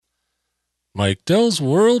Mike Dell's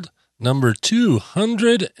World number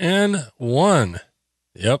 201.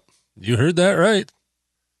 Yep, you heard that right.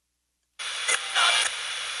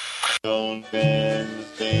 Don't bend the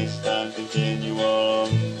space-time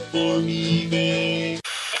continuum for me, babe.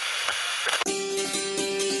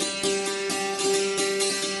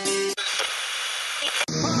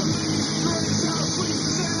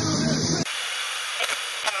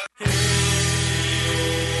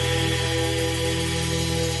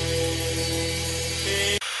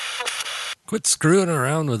 Quit screwing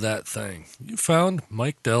around with that thing. You found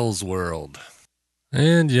Mike Dell's World.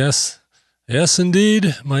 And yes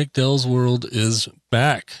indeed, Mike Dell's World is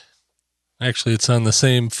back. Actually, it's on the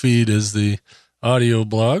same feed as the audio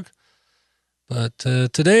blog. But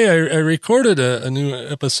today I recorded a new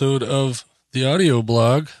episode of the audio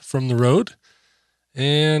blog from the road.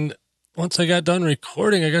 And once I got done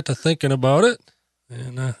recording, I got to thinking about it.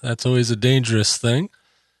 And that's always a dangerous thing.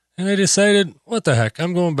 And I decided, what the heck,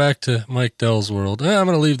 I'm going back to Mike Dell's World. I'm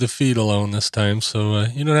going to leave the feed alone this time, so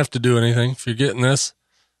you don't have to do anything. If you're getting this,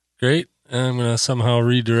 great. I'm going to somehow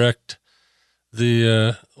redirect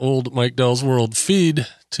the old Mike Dell's World feed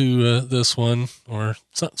to this one, or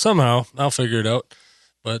somehow. I'll figure it out,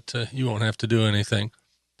 but you won't have to do anything.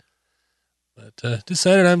 But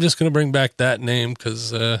decided I'm just going to bring back that name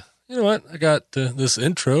because, you know what, I got this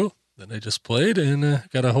intro that I just played, and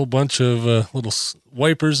got a whole bunch of little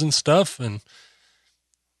wipers and stuff, and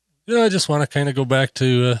I just want to kind of go back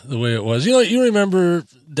to the way it was. You remember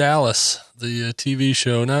Dallas, the TV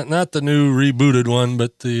show, not the new rebooted one,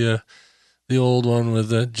 but the old one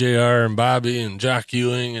with JR and Bobby and Jock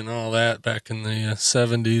Ewing and all that back in the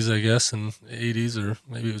 70s, I guess, and 80s, or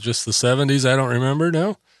maybe it was just the 70s. I don't remember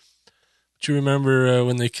now. But you remember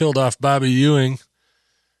when they killed off Bobby Ewing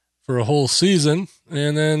for a whole season,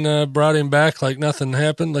 and then brought him back like nothing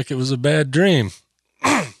happened, like it was a bad dream.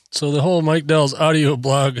 So the whole Mike Dell's audio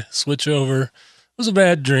blog switch over was a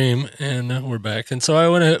bad dream, and we're back. And so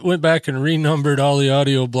I went back and renumbered all the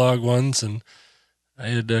audio blog ones, and I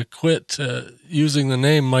had quit using the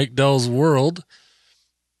name Mike Dell's World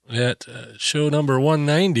at show number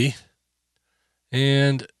 190,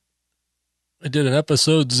 and I did an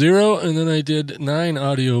episode 0, and then I did 9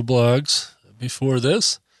 audio blogs before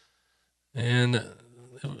this. And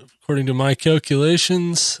according to my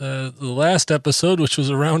calculations, the last episode, which was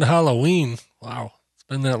around Halloween, wow, it's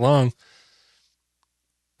been that long.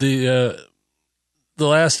 The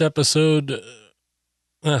last episode,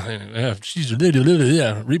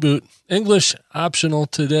 reboot, English optional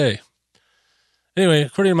today. Anyway,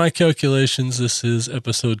 according to my calculations, this is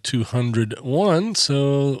episode 201,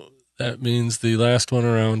 so that means the last one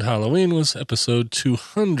around Halloween was episode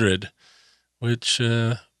 200, which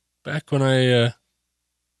back when I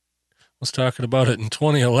was talking about it in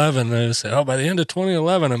 2011, I said, by the end of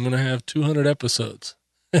 2011, I'm going to have 200 episodes.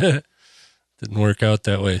 Didn't work out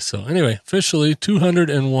that way. So anyway, officially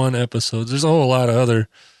 201 episodes. There's a whole lot of other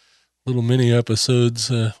little mini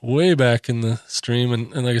episodes way back in the stream.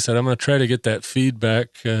 And like I said, I'm going to try to get that feedback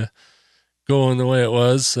going the way it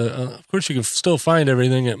was. Of course, you can still find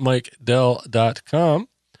everything at mikedell.com.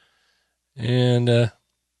 And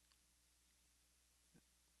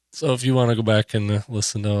so if you want to go back and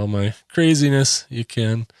listen to all my craziness, you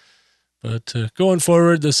can. But going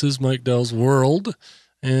forward, this is Mike Dell's World,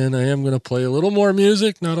 and I am going to play a little more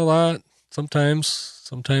music, not a lot, sometimes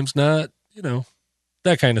not,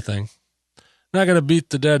 that kind of thing. Not going to beat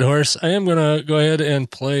the dead horse. I am going to go ahead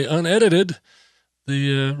and play unedited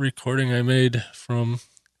the recording I made from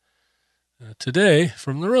today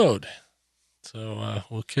from the road. So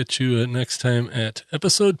we'll catch you next time at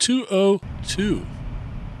episode 202.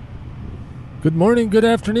 Good morning, good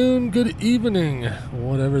afternoon, good evening,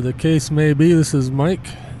 whatever the case may be. This is Mike,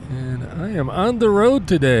 and I am on the road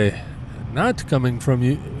today. Not coming from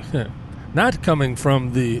the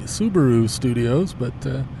Subaru studios, but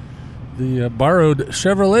the borrowed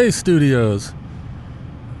Chevrolet studios.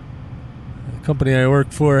 The company I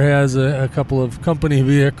work for has a couple of company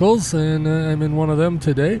vehicles, and I'm in one of them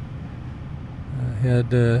today. I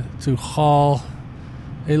had to haul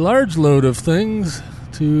a large load of things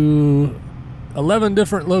to 11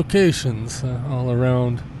 different locations all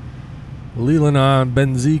around Leelanau and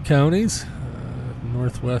Benzie counties,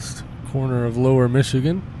 northwest corner of Lower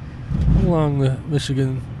Michigan, along the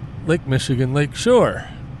Lake Michigan Lake Shore.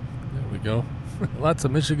 There we go. Lots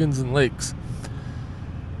of Michigans and lakes.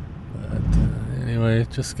 But anyway,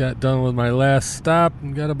 just got done with my last stop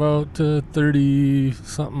and got about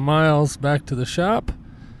 30-something miles back to the shop,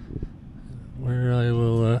 where I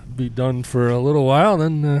will be done for a little while,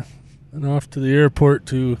 then and off to the airport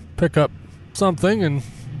to pick up something and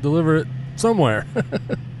deliver it somewhere.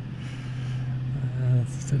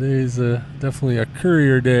 Today's definitely a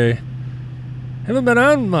courier day. Haven't been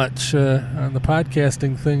on much on the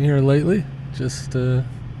podcasting thing here lately. Just, too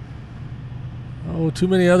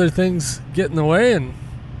many other things get in the way.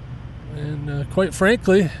 And quite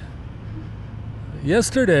frankly,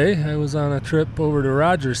 yesterday I was on a trip over to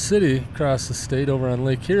Rogers City across the state over on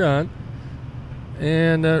Lake Huron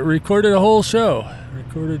and recorded a whole show.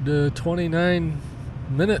 Recorded 29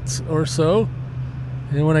 minutes or so.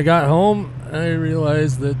 And when I got home, I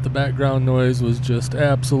realized that the background noise was just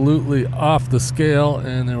absolutely off the scale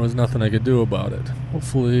and there was nothing I could do about it.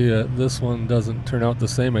 Hopefully this one doesn't turn out the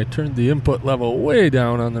same. I turned the input level way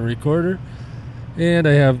down on the recorder and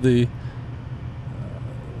I have the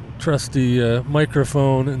trusty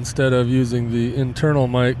microphone instead of using the internal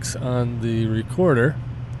mics on the recorder.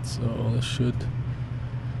 So this should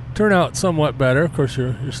turn out somewhat better. Of course,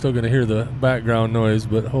 you're still going to hear the background noise,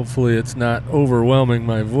 but hopefully it's not overwhelming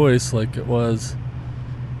my voice like it was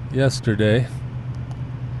yesterday.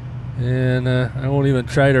 And I won't even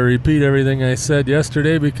try to repeat everything I said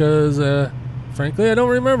yesterday because, frankly, I don't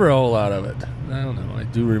remember a whole lot of it. I don't know. I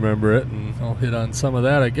do remember it, and I'll hit on some of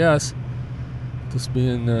that, I guess. Just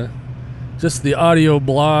being just the audio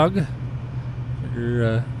blog.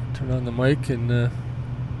 Figure turn on the mic and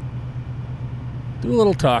do a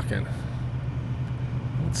little talking.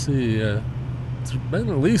 Let's see. It's been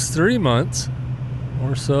at least 3 months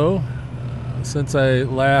or so since I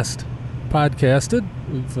last podcasted.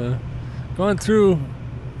 We've gone through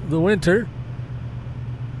the winter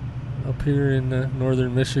up here in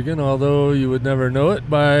northern Michigan, although you would never know it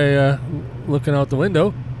by looking out the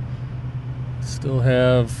window. Still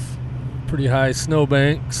have pretty high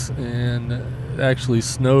snowbanks, and it actually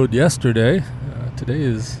snowed yesterday. Today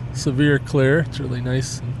is severe clear. It's really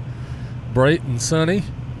nice and bright and sunny,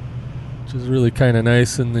 which is really kind of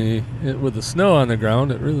nice with the snow on the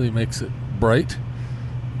ground. It really makes it bright.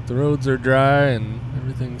 The roads are dry and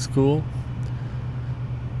everything's cool.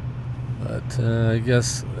 But I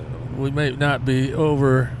guess we might not be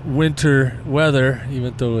over winter weather,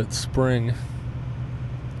 even though it's spring.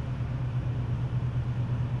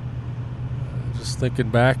 Just thinking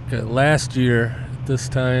back, last year at this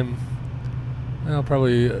time, well,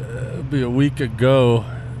 probably be a week ago,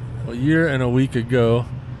 a year and a week ago,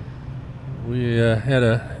 we had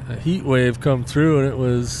a heat wave come through, and it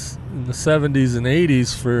was in the 70s and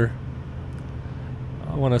 80s for,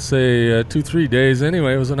 I want to say, 2-3 days.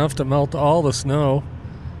 Anyway, it was enough to melt all the snow,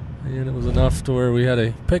 and it was enough to where we had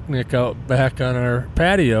a picnic out back on our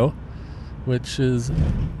patio, which is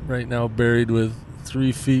right now buried with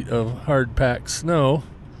 3 feet of hard-packed snow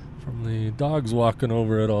from the dogs walking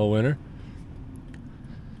over it all winter.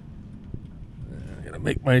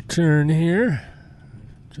 Make my turn here.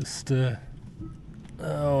 Just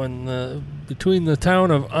between the town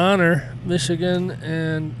of Honor, Michigan,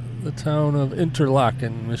 and the town of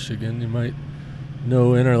Interlaken, Michigan. You might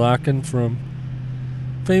know Interlaken from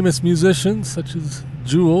famous musicians such as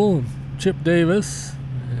Jewel and Chip Davis,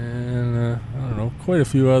 and I don't know, quite a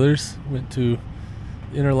few others. Went to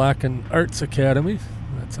Interlaken Arts Academy.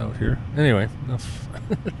 That's out here. Anyway,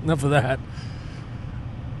 enough of that.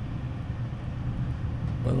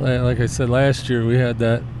 But like I said, last year we had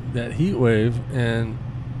that heat wave, and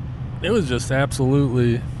it was just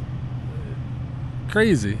absolutely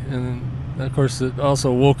crazy. And of course, it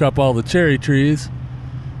also woke up all the cherry trees,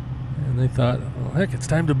 and they thought, "Well, heck, it's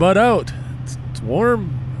time to bud out. It's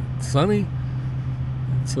warm, it's sunny."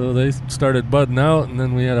 And so they started budding out, and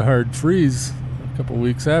then we had a hard freeze a couple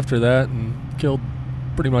weeks after that, and killed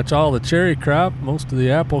pretty much all the cherry crop, most of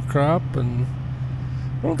the apple crop, and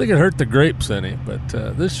I don't think it hurt the grapes any, but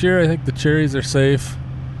this year I think the cherries are safe.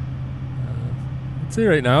 I'd say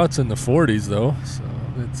right now it's in the 40s though, so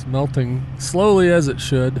it's melting slowly as it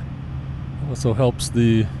should. It also helps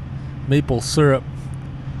the maple syrup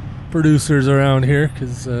producers around here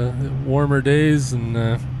because warmer days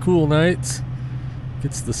and cool nights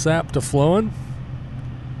gets the sap to flowing.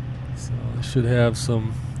 So I should have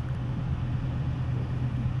some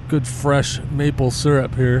good fresh maple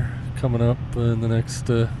syrup here coming up in the next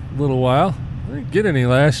little while. I didn't get any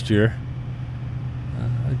last year.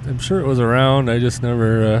 I'm sure it was around. I just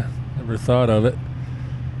never thought of it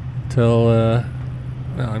until. Well,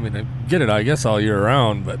 I mean, I get it, I guess, all year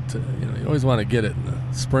round, but you always want to get it in the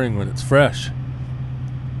spring when it's fresh. I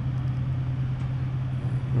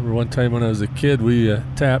remember one time when I was a kid, we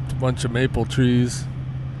tapped a bunch of maple trees.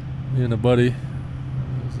 Me and a buddy.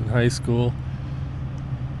 I was in high school.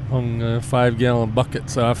 Hung 5-gallon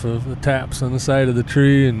buckets off of the taps on the side of the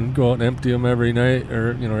tree and go out and empty them every night,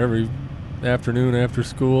 or every afternoon after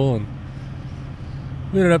school. And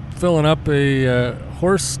we ended up filling up a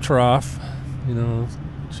horse trough,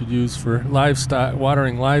 should use for livestock,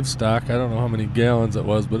 watering livestock. I don't know how many gallons it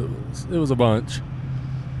was, but it was a bunch.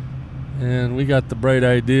 And we got the bright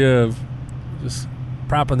idea of just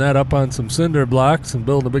propping that up on some cinder blocks and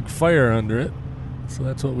building a big fire under it. So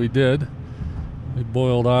that's what we did. We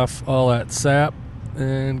boiled off all that sap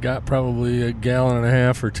and got probably 1.5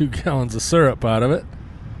 gallons or 2 gallons of syrup out of it.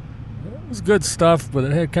 It was good stuff, but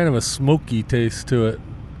it had kind of a smoky taste to it,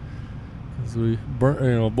 because we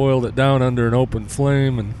boiled it down under an open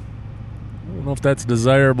flame, and I don't know if that's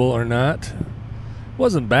desirable or not. It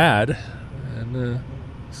wasn't bad, and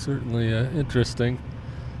certainly interesting,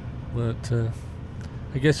 but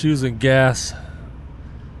I guess using gas,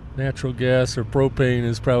 natural gas or propane,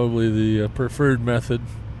 is probably the preferred method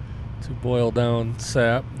to boil down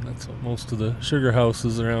sap. That's what most of the sugar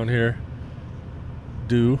houses around here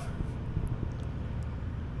do.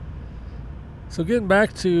 So getting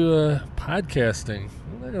back to podcasting,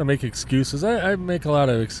 I'm not going to make excuses. I make a lot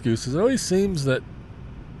of excuses. It always seems that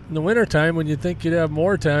in the wintertime, when you think you'd have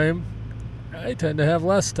more time, I tend to have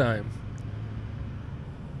less time.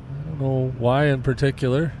 I don't know why in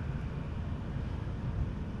particular,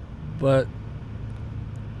 but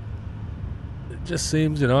it just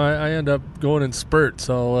seems, I end up going in spurts.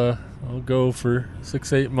 I'll go for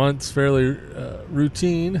 6-8 months, fairly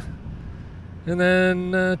routine, and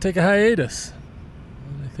then take a hiatus.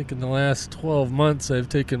 I think in the last 12 months I've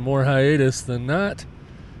taken more hiatus than not,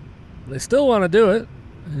 but I still want to do it,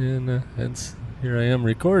 and hence here I am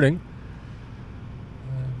recording.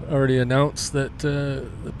 I've already announced that the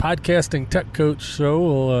Podcasting Tech Coach show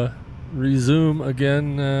will resume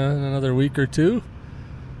again in another week or two,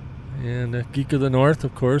 and Geek of the North,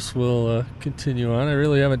 of course, will continue on. I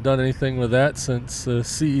really haven't done anything with that since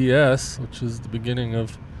CES, which is the beginning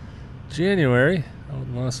of January out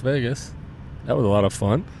in Las Vegas. That was a lot of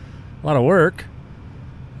fun, a lot of work.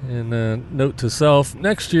 And note to self,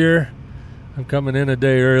 next year I'm coming in a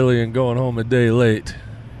day early and going home a day late.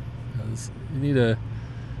 You need a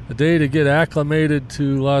day to get acclimated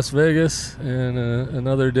to Las Vegas, and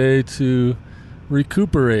another day to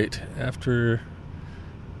recuperate after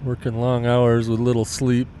working long hours with little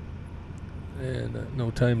sleep and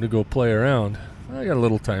no time to go play around. I got a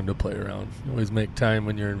little time to play around. You always make time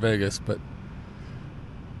when you're in Vegas, but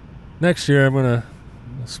next year I'm going to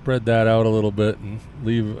spread that out a little bit and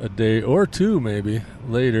leave a day or two maybe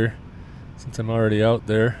later. Since I'm already out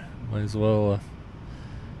there, might as well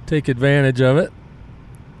take advantage of it.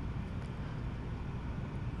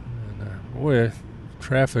 And, boy,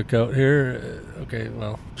 traffic out here. Okay,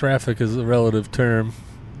 well, traffic is a relative term.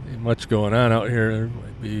 Ain't much going on out here. There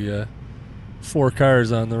might be 4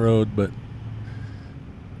 cars on the road, but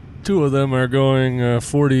 2 of them are going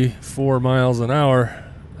 44 miles an hour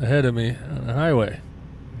ahead of me on a highway,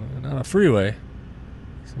 not a freeway.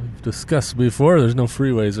 So we've discussed before, there's no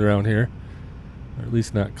freeways around here, or at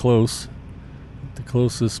least not close. The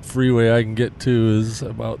closest freeway I can get to is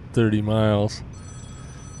about 30 miles.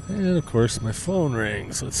 And of course my phone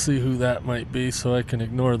rings. Let's see who that might be so I can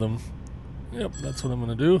ignore them. Yep, that's what I'm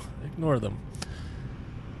going to do. Ignore them.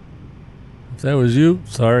 If that was you,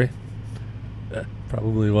 sorry.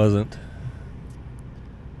 Probably wasn't.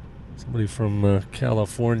 Somebody from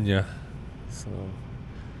California, so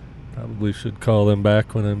probably should call them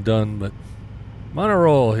back when I'm done, but I'm on a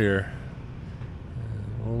roll here.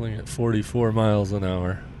 Rolling at 44 miles an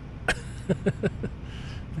hour. I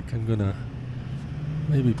think I'm gonna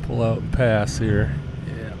maybe pull out and pass here.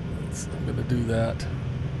 Yeah, I'm gonna do that.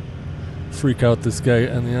 Freak out this guy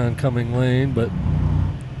on the oncoming lane, but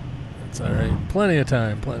that's alright. Plenty of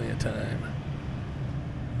time.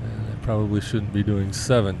 Probably shouldn't be doing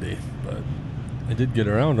 70, but I did get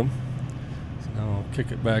around them. So now I'll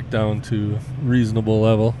kick it back down to reasonable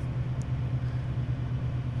level.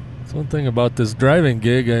 That's one thing about this driving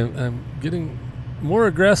gig. I'm getting more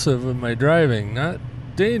aggressive in my driving. Not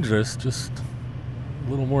dangerous, just a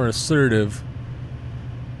little more assertive.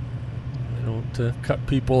 I don't cut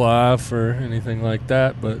people off or anything like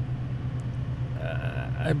that, but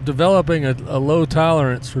I'm developing a low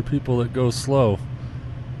tolerance for people that go slow.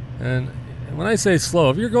 And when I say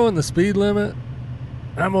slow, if you're going the speed limit,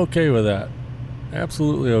 I'm okay with that.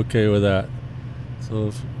 Absolutely okay with that. So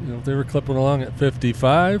if they were clipping along at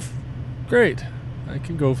 55, great. I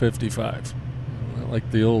can go 55. Not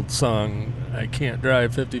like the old song, I can't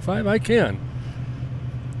drive 55. I can.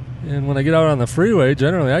 And when I get out on the freeway,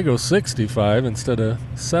 generally I go 65 instead of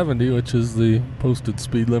 70, which is the posted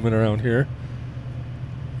speed limit around here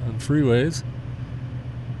on freeways.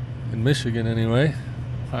 In Michigan anyway.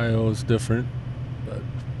 Ohio is different, but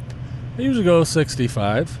I usually go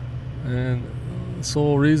 65, and the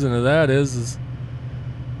sole reason of that is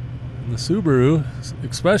the Subaru,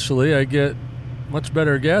 especially, I get much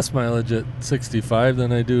better gas mileage at 65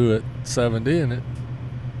 than I do at 70, and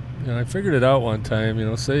I figured it out one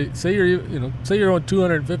time. Say you're on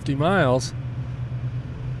 250 miles.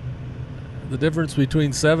 The difference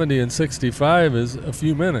between 70 and 65 is a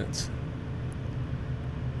few minutes,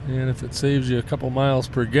 and if it saves you a couple miles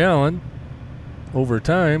per gallon over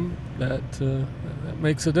time, that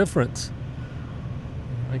makes a difference.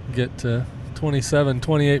 I can get 27,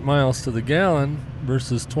 28 miles to the gallon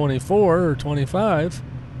versus 24 or 25.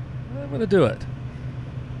 I'm going to do it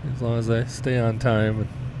as long as I stay on time and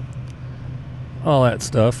all that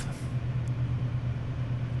stuff.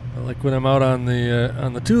 Like when I'm out on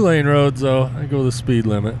the 2-lane roads, though, I go the speed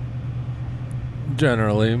limit.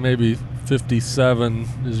 Generally, maybe 57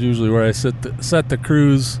 is usually where I set the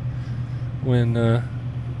cruise when I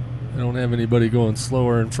don't have anybody going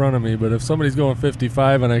slower in front of me. But if somebody's going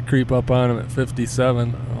 55 and I creep up on them at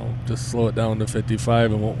 57, I'll just slow it down to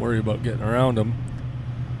 55 and won't worry about getting around them.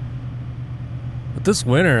 But this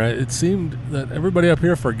winter, it seemed that everybody up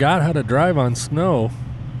here forgot how to drive on snow.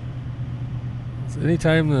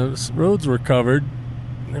 Anytime the roads were covered,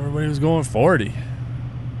 everybody was going 40. There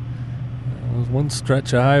was one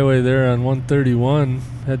stretch of highway there on 131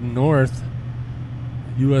 heading north,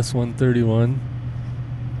 US 131.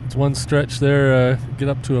 It's one stretch there, get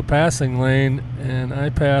up to a passing lane, and I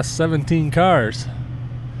passed 17 cars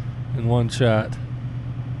in one shot.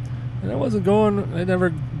 And I wasn't going, I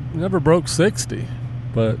never broke 60,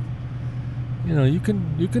 but you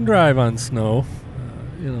can drive on snow.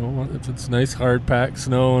 If it's nice hard packed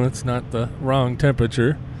snow and it's not the wrong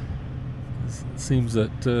temperature. It seems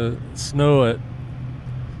that snow at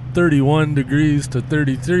 31 degrees to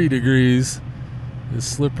 33 degrees is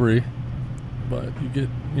slippery, but you get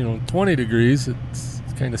 20 degrees, it's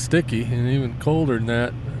kind of sticky, and even colder than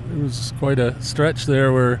that. There was quite a stretch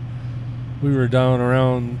there where we were down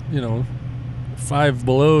around 5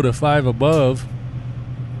 below to 5 above.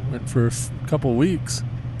 Went for a couple weeks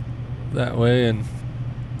that way, and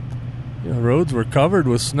roads were covered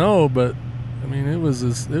with snow, but it was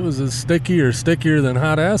as sticky or stickier than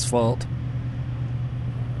hot asphalt.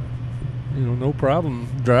 No problem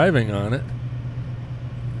driving on it.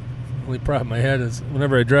 The only problem I had is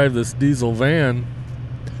whenever I drive this diesel van,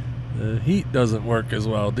 the heat doesn't work as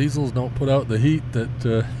well. Diesels don't put out the heat that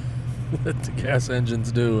that the gas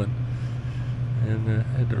engines do, and I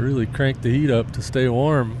had to really crank the heat up to stay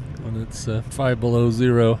warm when it's 5 below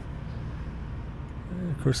zero.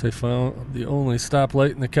 Of course, they found the only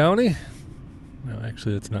stoplight in the county. No,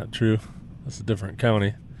 actually, that's not true. That's a different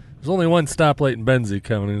county. There's only one stoplight in Benzie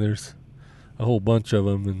County. There's a whole bunch of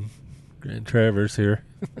them in Grand Traverse here.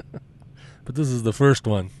 But this is the first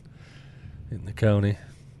one in the county.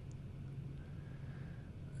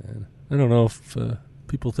 And I don't know if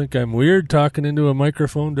people think I'm weird talking into a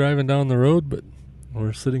microphone driving down the road, but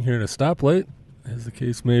we're sitting here at a stoplight, as the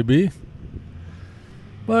case may be.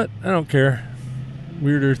 But I don't care.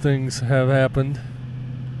 Weirder things have happened.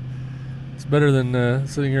 It's better than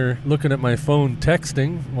sitting here looking at my phone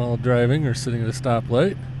texting while driving or sitting at a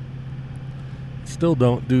stoplight. Still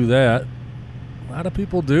don't do that. A lot of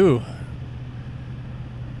people do.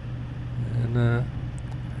 And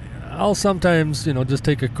I'll sometimes, just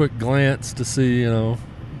take a quick glance to see,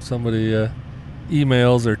 somebody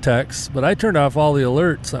emails or texts. But I turned off all the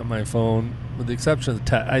alerts on my phone, with the exception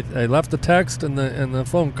of I left the text and the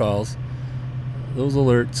phone calls. Those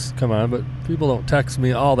alerts come on, but people don't text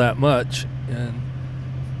me all that much. And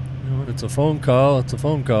when it's a phone call, it's a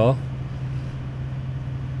phone call.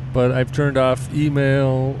 But I've turned off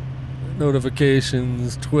email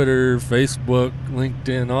notifications, Twitter, Facebook,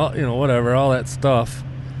 LinkedIn, all whatever, all that stuff.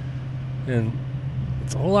 And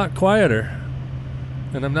it's a whole lot quieter.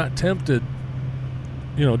 And I'm not tempted,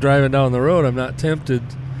 driving down the road, I'm not tempted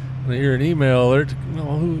when I hear an email alert,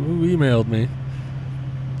 who emailed me,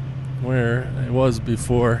 where I was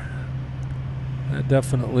before. That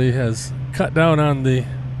definitely has cut down on the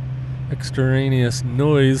extraneous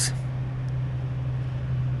noise.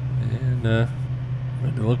 And I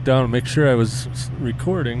had to look down and make sure I was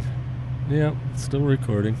recording. Yeah, still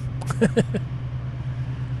recording.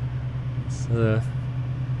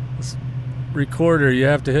 This recorder, you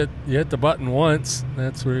hit the button once.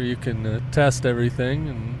 That's where you can test everything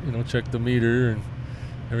and check the meter and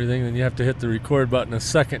everything. Then you have to hit the record button a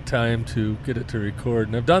second time to get it to record.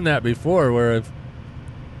 And I've done that before, where I've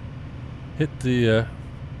hit the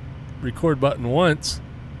record button once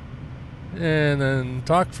and then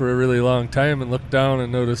talked for a really long time and looked down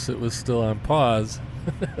and noticed it was still on pause.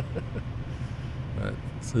 But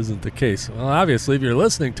this isn't the case. Well, obviously, if you're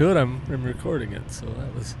listening to it, I'm recording it. So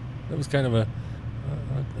that was kind of a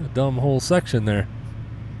dumb whole section there.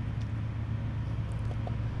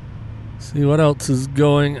 See what else is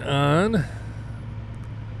going on.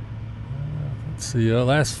 Let's see.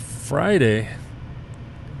 Last Friday,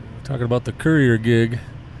 talking about the courier gig,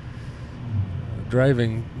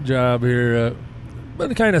 driving job here.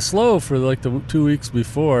 Been kind of slow for like the 2 weeks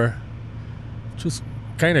before, which was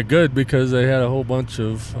kind of good because I had a whole bunch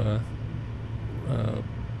of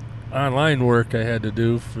online work I had to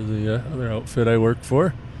do for the other outfit I worked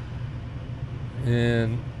for,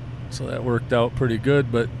 and so that worked out pretty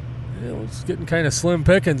good. But it was getting kind of slim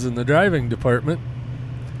pickings in the driving department.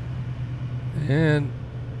 And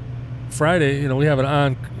Friday, we have an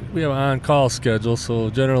on-call schedule, so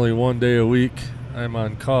generally 1 day a week I'm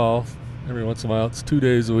on call. Every once in a while it's 2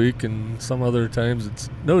 days a week, and some other times it's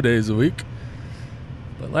no days a week.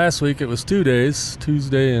 But last week it was 2 days,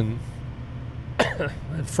 Tuesday and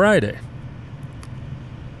Friday.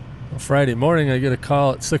 Well, Friday morning I get a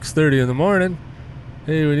call at 6:30 in the morning.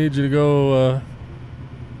 Hey, we need you to go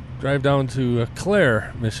drive down to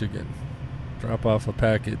Clare, Michigan. Drop off a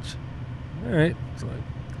package. All right. So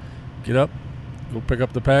I get up, go pick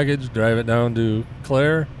up the package, drive it down to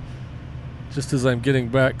Clare. Just as I'm getting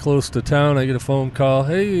back close to town, I get a phone call.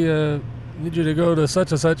 Hey, need you to go to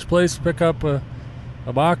such and such place, pick up a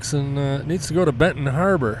box, and it needs to go to Benton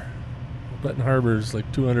Harbor. Benton Harbor is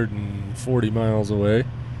like 240 miles away.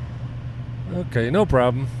 Okay, no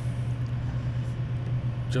problem.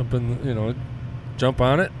 Jump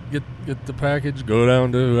on it, get the package, go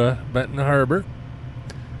down to Benton Harbor.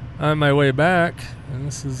 On my way back, and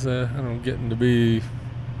this is getting to be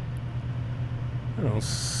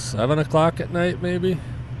 7 o'clock at night, maybe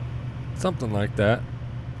something like that.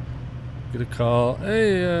 Get a call.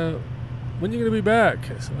 Hey, when are you gonna be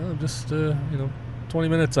back? I said, well, I'm just 20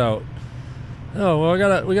 minutes out. Oh, well,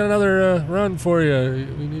 we got another run for you.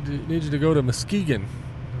 We need you to go to Muskegon.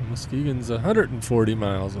 Muskegon's 140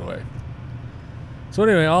 miles away. So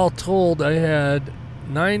anyway, all told, I had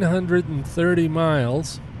 930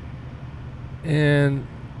 miles and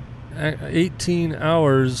 18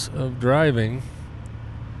 hours of driving,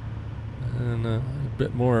 and a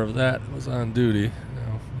bit more of that was on duty.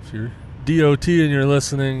 Now, if you're DOT and you're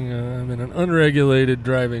listening, I'm in an unregulated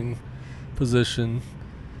driving position.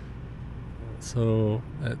 So,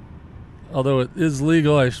 although it is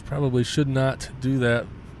legal, I probably should not do that.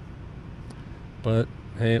 But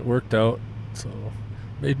hey, it worked out. So,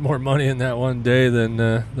 made more money in that one day than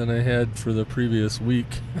I had for the previous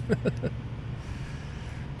week.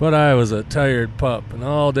 But I was a tired pup, and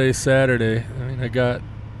all day Saturday. I got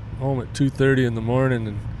home at 2:30 in the morning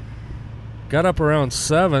and got up around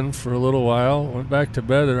 7 for a little while, went back to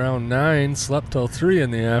bed around 9, slept till 3 in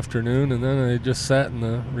the afternoon, and then I just sat in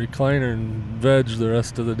the recliner and vegged the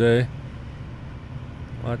rest of the day.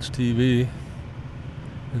 Watched TV.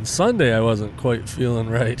 And Sunday I wasn't quite feeling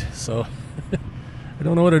right, so I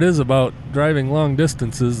don't know what it is about driving long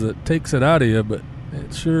distances that takes it out of you, but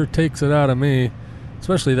it sure takes it out of me,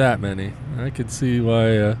 especially that many. I could see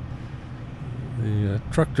why the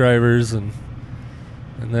truck drivers and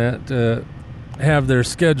that have their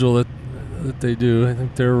schedule that they do. I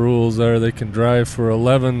think their rules are they can drive for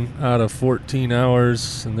 11 out of 14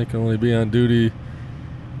 hours, and they can only be on duty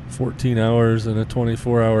 14 hours in a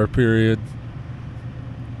 24-hour period.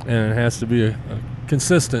 And it has to be a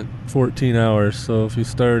consistent 14 hours. So if you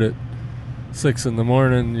start at 6 in the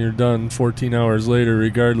morning, you're done 14 hours later,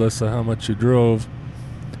 regardless of how much you drove.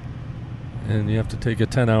 And you have to take a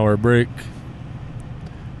 10-hour break.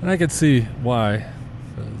 And I could see why,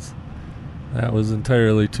 because that was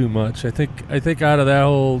entirely too much. I think out of that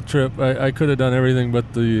whole trip, I could have done everything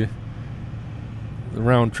but the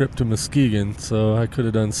round trip to Muskegon. So I could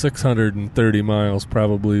have done 630 miles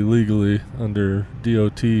probably legally under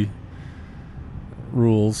DOT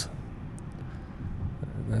rules.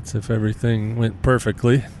 And that's if everything went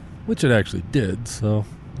perfectly, which it actually did. So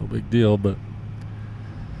no big deal, but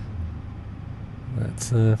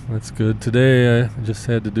that's good. Today I just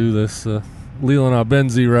had to do this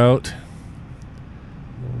Leelanau-Benzie route.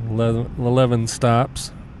 11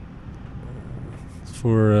 stops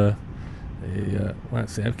for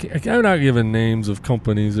let's see, I'm not giving names of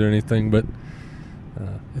companies or anything, but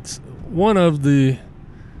it's one of the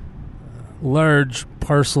large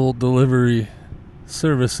parcel delivery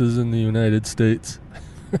services in the United States.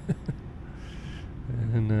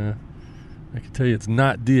 And I can tell you it's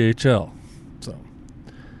not DHL. So,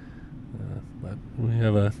 but we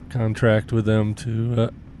have a contract with them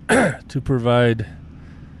to to provide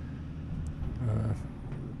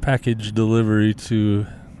package delivery to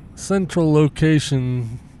central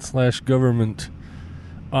location / government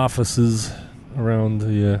offices around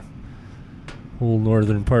the whole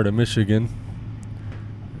northern part of Michigan.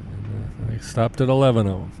 And, I stopped at 11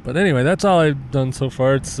 of them. But anyway, that's all I've done so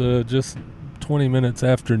far. It's just 20 minutes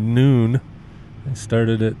after noon. I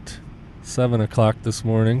started at 7 o'clock this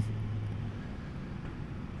morning.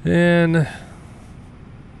 And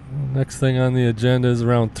next thing on the agenda is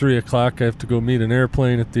around 3 o'clock. I have to go meet an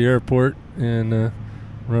airplane at the airport and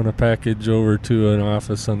run a package over to an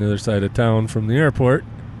office on the other side of town from the airport.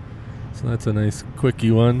 So that's a nice quickie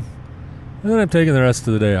one. And then I'm taking the rest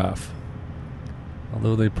of the day off.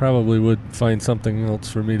 Although they probably would find something else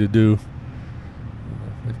for me to do.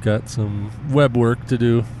 I've got some web work to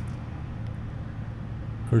do.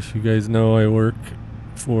 Of course, you guys know I work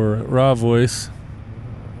for Raw Voice,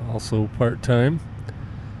 also part-time,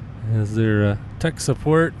 as their tech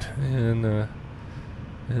support and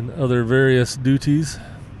other various duties.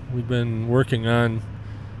 We've been working on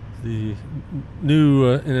the new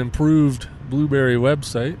and improved Blueberry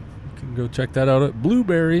website. You can go check that out at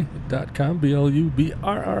blueberry.com,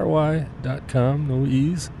 BLUBRRY.com, no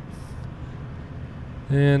E's.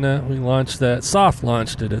 And we launched that, soft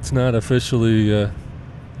launched it. It's not officially,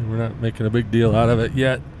 we're not making a big deal out of it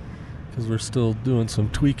yet because we're still doing some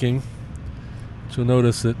tweaking. But you'll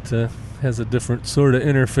notice it has a different sort of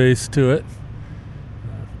interface to it,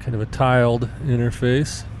 kind of a tiled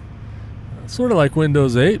interface. Sort of like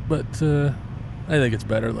Windows 8, but I think it's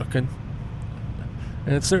better looking.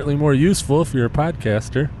 And it's certainly more useful if you're a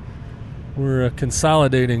podcaster. We're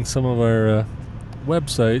consolidating some of our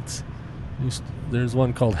websites. There's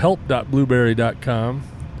one called help.blueberry.com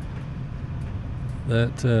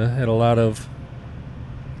that had a lot of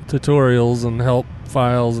tutorials and help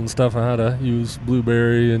files and stuff on how to use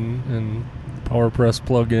Blueberry and PowerPress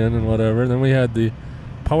plugin and whatever. And then we had the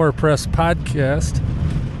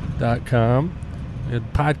PowerPressPodcast.com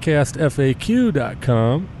and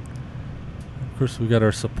PodcastFAQ.com. Of course, we got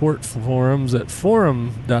our support forums at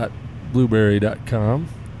forum.blueberry.com.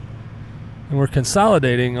 And we're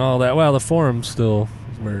consolidating all that. Well, the forum's still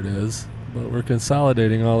where it is, but we're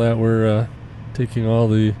consolidating all that. We're taking all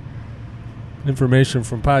the information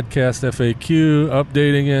from Podcast FAQ,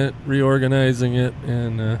 updating it, reorganizing it,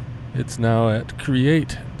 and it's now at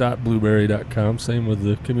create.blueberry.com. Same with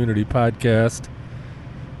the community podcast,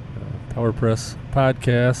 PowerPress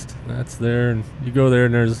podcast. That's there, and you go there,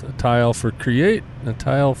 and there's a tile for create and a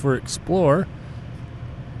tile for explore.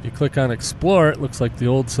 You click on Explore, it looks like the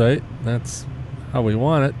old site. That's how we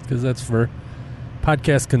want it, because that's for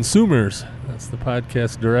podcast consumers. That's the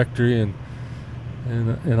podcast directory and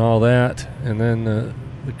all that. And then the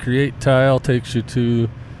Create tile takes you to,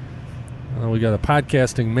 we got a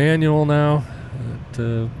podcasting manual now.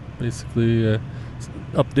 Basically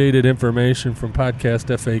updated information from Podcast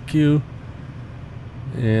FAQ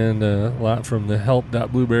and a lot from the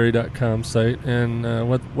help.blueberry.com site. And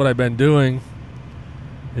what I've been doing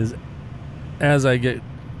is, as I get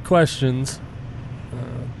questions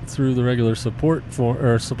through the regular support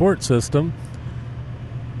system,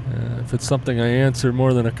 if it's something I answer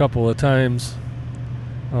more than a couple of times,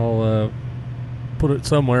 I'll put it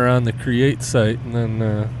somewhere on the Create site, and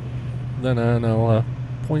then I'll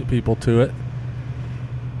point people to it.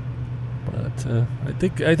 But I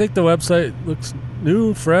think the website looks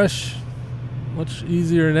new, fresh, much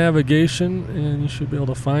easier navigation, and you should be able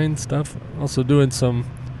to find stuff. Also doing some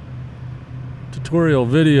tutorial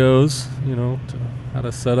videos, to how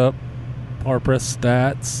to set up PowerPress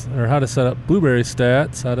stats, or how to set up Blueberry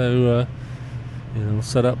stats, how to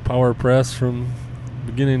set up PowerPress from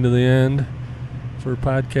beginning to the end for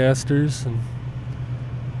podcasters, and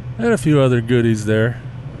a few other goodies there.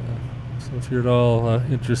 So if you're at all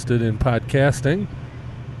interested in podcasting,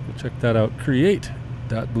 go check that out,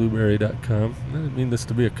 create.blueberry.com. I didn't mean this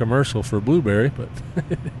to be a commercial for Blueberry, but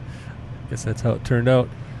I guess that's how it turned out,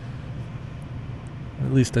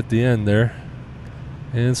 at least at the end there.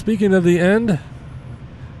 And speaking of the end, I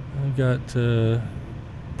got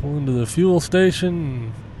pull into the fuel station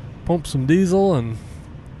and pump some diesel and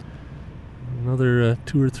another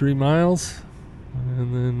 2 or 3 miles,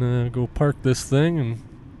 and then go park this thing and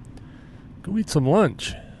go eat some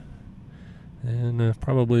lunch. And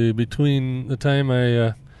probably between the time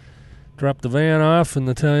I drop the van off and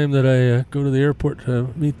the time that I go to the airport to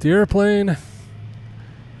meet the airplane,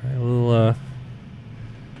 I will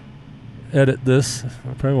edit this.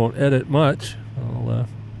 I probably won't edit much. I'll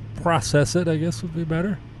process it, I guess would be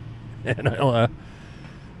better. And I'll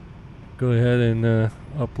go ahead and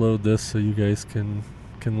upload this so you guys can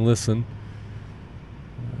listen.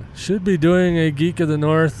 Should be doing a Geek of the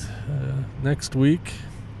North next week,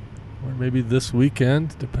 or maybe this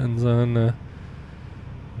weekend. Depends on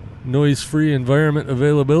noise-free environment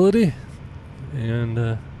availability.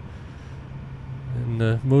 And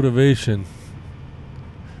and motivation.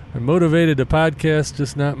 I'm motivated to podcast,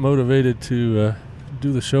 just not motivated to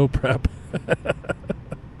do the show prep.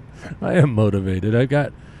 I am motivated. I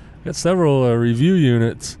got several review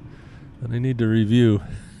units that I need to review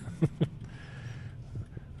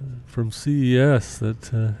from CES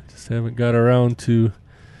that just haven't got around to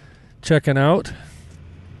checking out.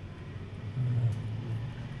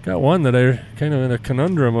 Got one that I kind of in a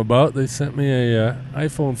conundrum about. They sent me a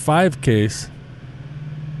iPhone 5 case.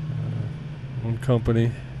 One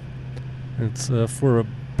company. It's for a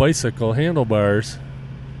bicycle handlebars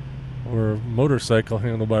or motorcycle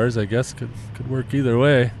handlebars. I guess could work either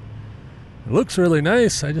way. It looks really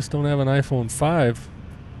nice. I just don't have an iPhone 5.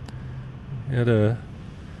 I had a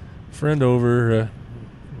friend over a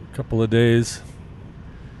couple of days,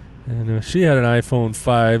 and she had an iPhone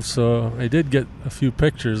 5, so I did get a few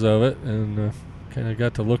pictures of it and kind of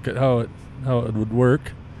got to look at how it would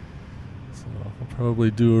work. So I'll probably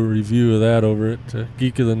do a review of that over at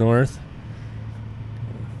Geek of the North,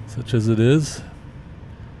 such as it is.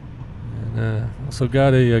 And also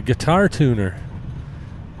got a guitar tuner,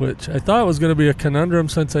 which I thought was going to be a conundrum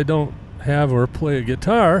since I don't have or play a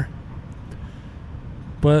guitar.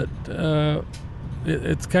 But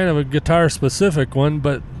it's kind of a guitar-specific one,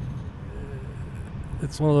 but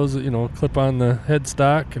it's one of those that, clip on the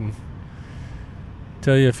headstock and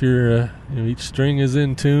tell you if your each string is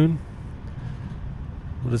in tune.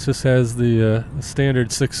 But it just has the standard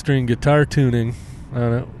 6-string guitar tuning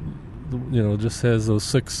on it. Just has those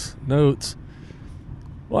 6 notes.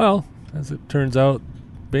 Well, as it turns out,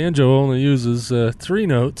 banjo only uses 3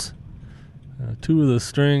 notes. 2 of the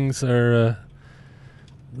strings are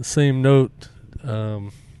the same note,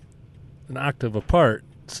 an octave apart.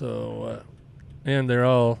 So, and they're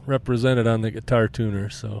all represented on the guitar tuner.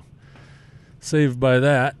 So, saved by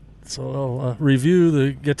that. So I'll review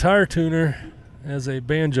the guitar tuner as a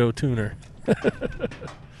banjo tuner.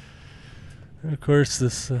 And of course,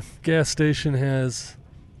 this gas station has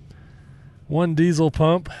one diesel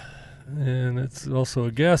pump, and it's also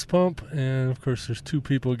a gas pump, and of course there's 2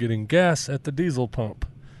 people getting gas at the diesel pump.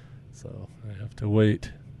 So I have to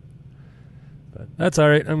wait. But that's all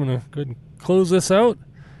right. I'm going to go ahead and close this out.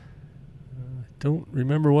 I don't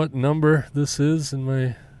remember what number this is in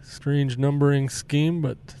my strange numbering scheme,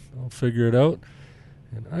 but I'll figure it out.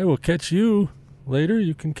 And I will catch you later.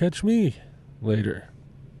 You can catch me later.